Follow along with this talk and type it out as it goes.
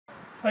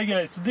Hi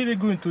guys, today we're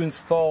going to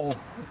install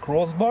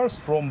crossbars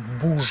from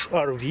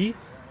BougeRV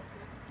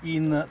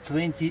in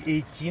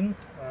 2018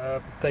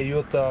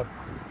 Toyota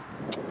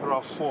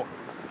RAV4.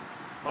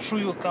 I'll show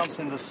you what comes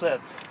in the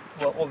set.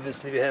 Well,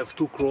 obviously we have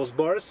two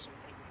crossbars.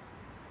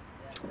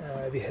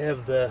 We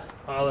have the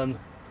Allen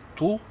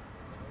tool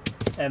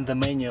and the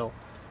manual.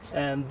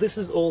 And this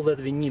is all that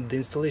we need. The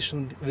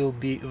installation will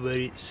be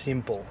very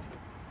simple.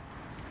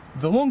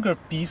 The longer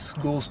piece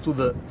goes to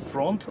the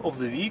front of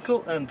the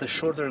vehicle and the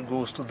shorter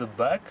goes to the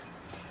back.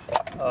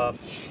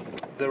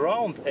 The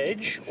round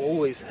edge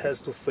always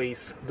has to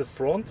face the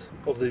front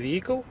of the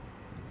vehicle.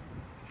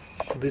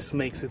 This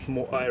makes it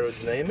more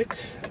aerodynamic,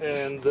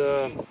 and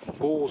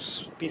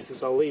both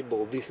pieces are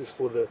labeled. This is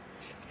for the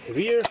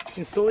rear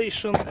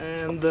installation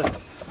and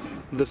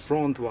the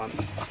front one.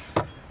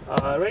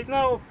 Right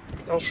now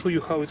I'll show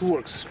you how it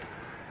works.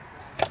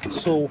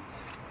 So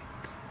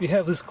we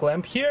have this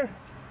clamp here,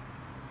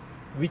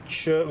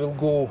 which will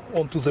go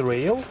onto the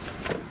rail.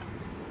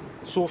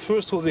 So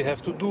first what we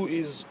have to do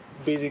is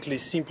basically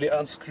simply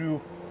unscrew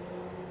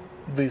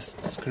this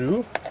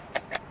screw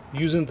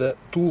using the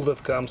tool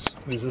that comes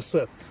with the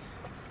set.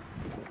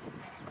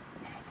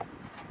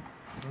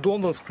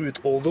 Don't unscrew it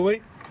all the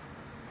way,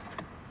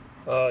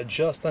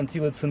 just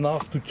until it's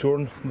enough to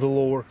turn the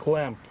lower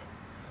clamp.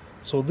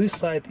 So this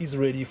side is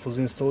ready for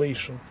the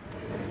installation.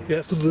 You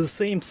have to do the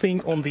same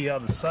thing on the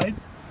other side.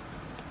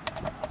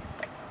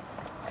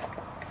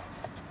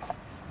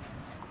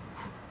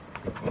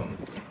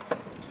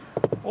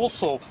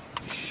 Also,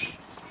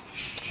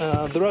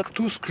 there are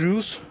two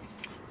screws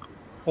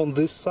on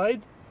this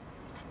side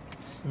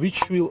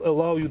which will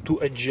allow you to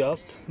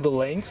adjust the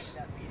length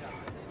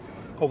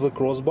of the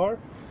crossbar,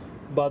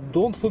 but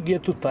don't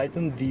forget to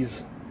tighten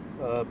these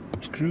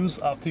screws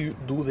after you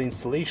do the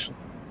installation.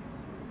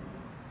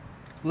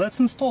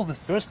 Let's install the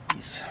first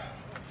piece.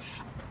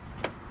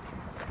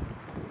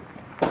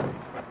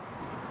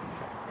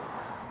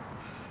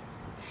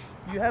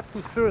 You have to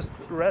first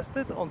rest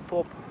it on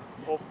top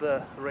of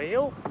the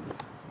rail.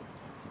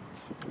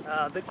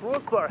 The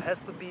crossbar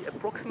has to be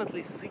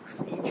approximately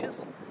 6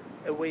 inches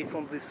away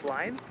from this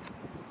line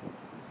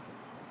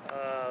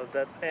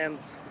that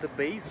ends the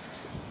base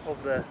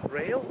of the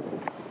rail,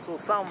 so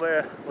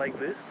somewhere like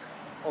this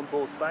on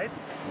both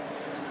sides.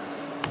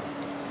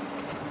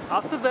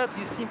 After that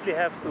you simply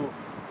have to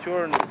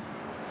turn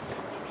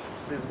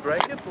this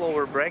bracket,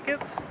 lower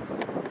bracket,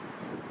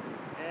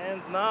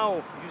 and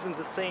now using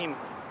the same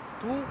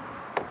tool,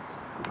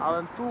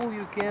 Allen tool,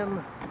 you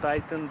can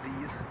tighten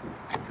these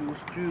two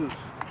screws.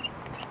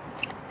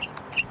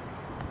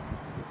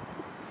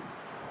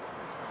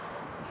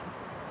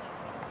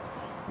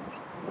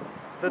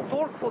 The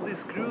torque for these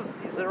screws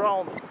is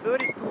around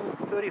 30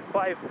 to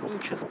 35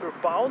 inches per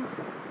pound,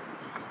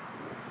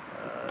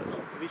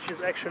 which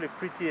is actually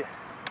pretty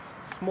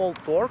small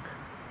torque,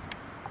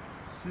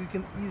 so you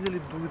can easily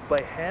do it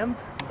by hand,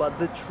 but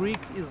the trick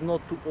is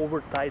not to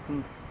over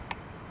tighten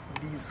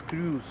these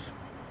screws.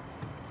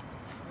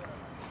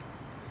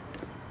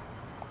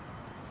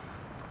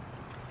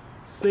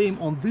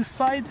 Same on this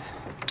side.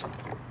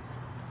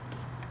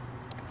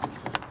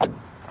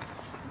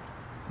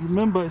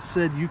 Remember I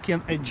said you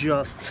can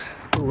adjust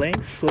the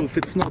length, so if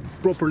it's not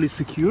properly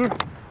secure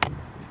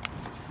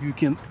you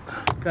can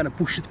kind of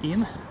push it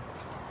in,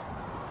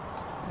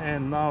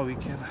 and now we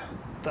can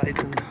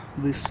tighten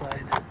this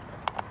side.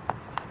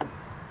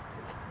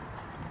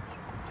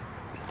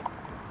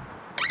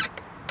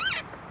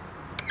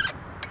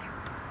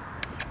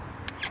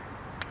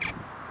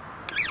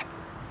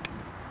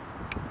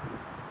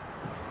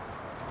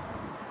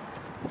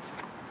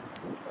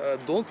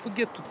 Don't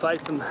forget to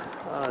tighten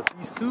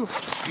these two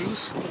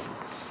screws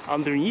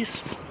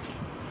underneath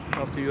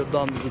after you're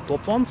done with the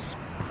top ones.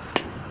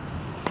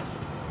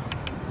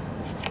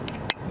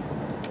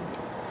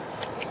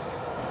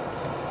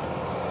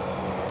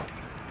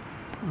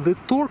 The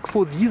torque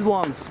for these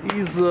ones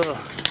is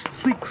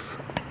 6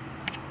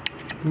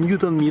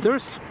 Newton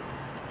meters,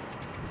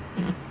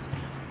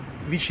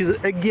 which is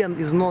again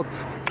is not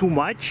too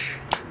much,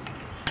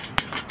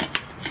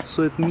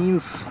 so it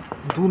means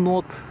do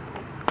not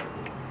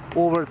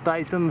over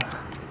tighten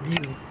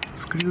these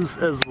screws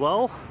as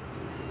well,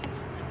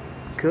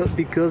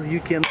 because you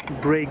can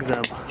break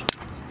them.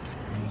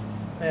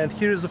 And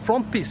here is the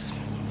front piece.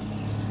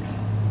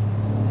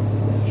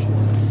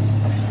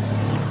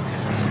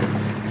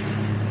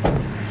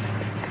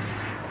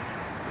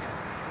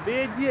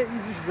 The idea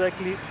is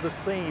exactly the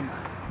same.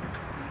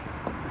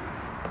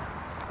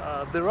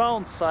 The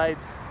round side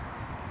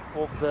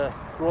of the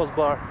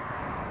crossbar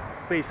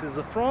faces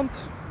the front.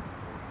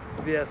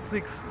 We are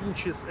 6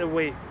 inches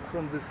away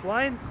from this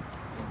line,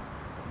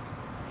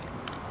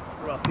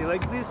 roughly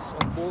like this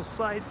on both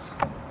sides,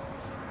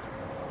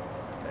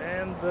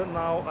 and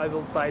now I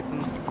will tighten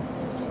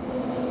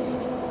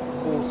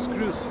both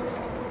screws.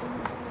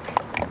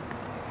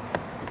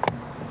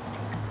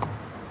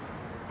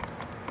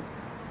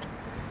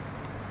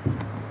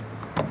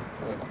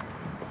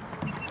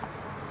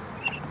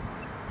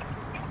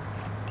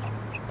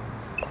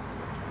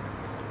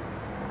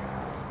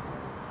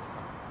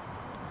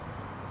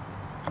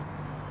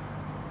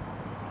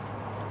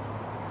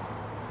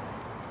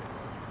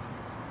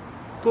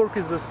 Torque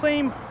is the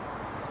same,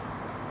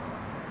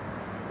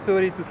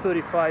 30 to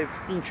 35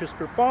 inches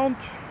per pound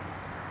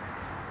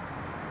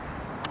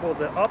for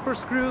the upper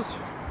screws.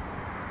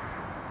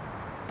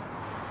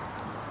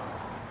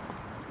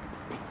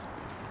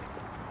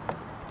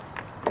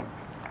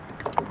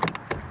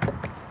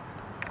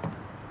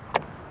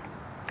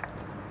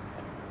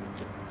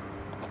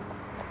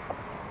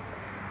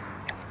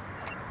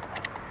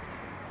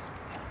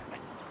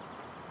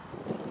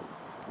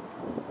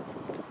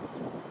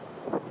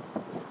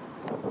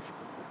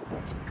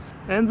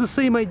 And the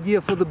same idea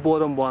for the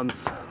bottom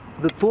ones.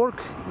 The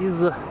torque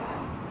is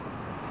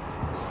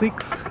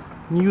 6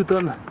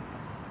 Newton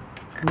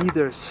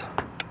meters.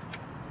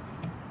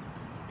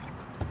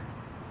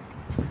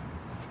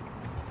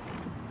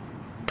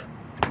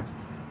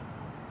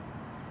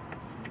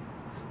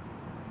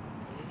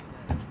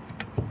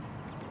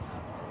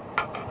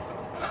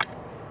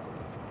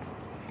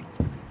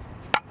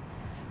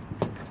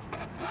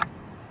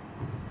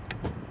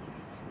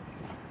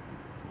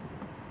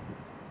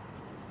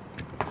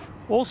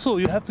 Also,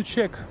 you have to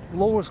check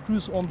lower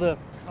screws on the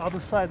other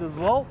side as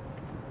well.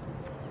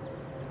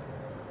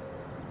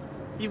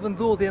 Even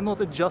though they're not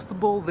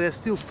adjustable, they're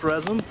still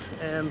present,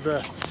 and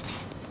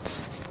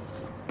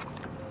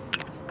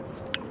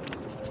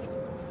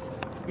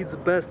it's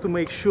best to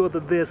make sure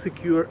that they're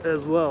secure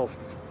as well.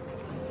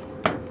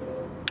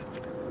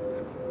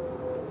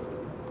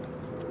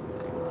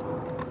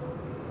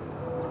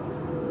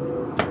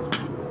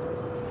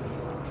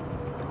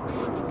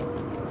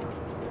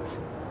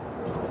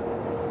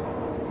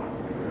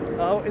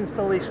 Our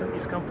installation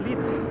is complete.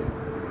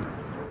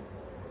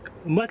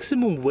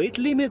 Maximum weight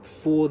limit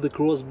for the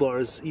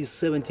crossbars is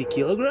 70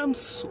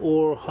 kilograms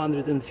or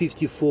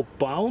 154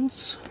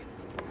 pounds.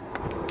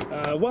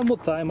 One more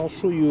time I'll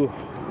show you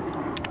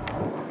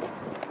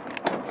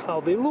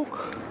how they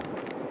look.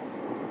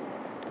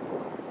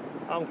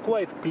 I'm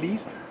quite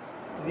pleased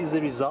with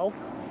the result.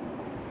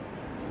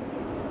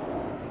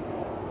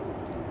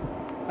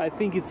 I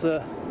think it's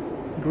a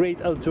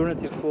great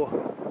alternative for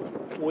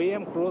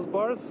OEM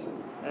crossbars,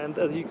 and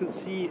as you could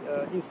see,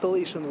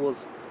 installation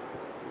was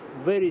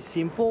very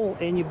simple.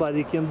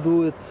 Anybody can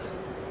do it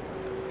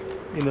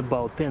in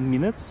about 10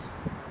 minutes.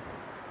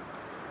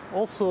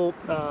 Also,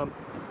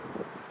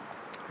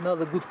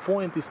 another good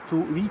point is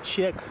to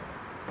recheck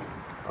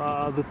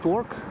the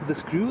torque, the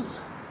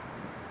screws,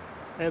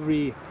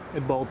 every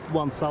about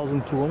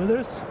 1000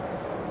 kilometers.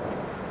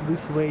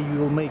 This way you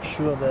will make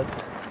sure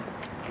that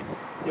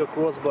your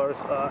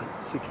crossbars are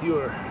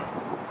secure.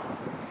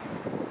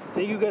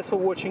 Thank you guys for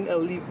watching. I'll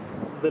leave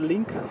the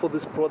link for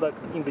this product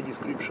in the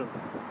description.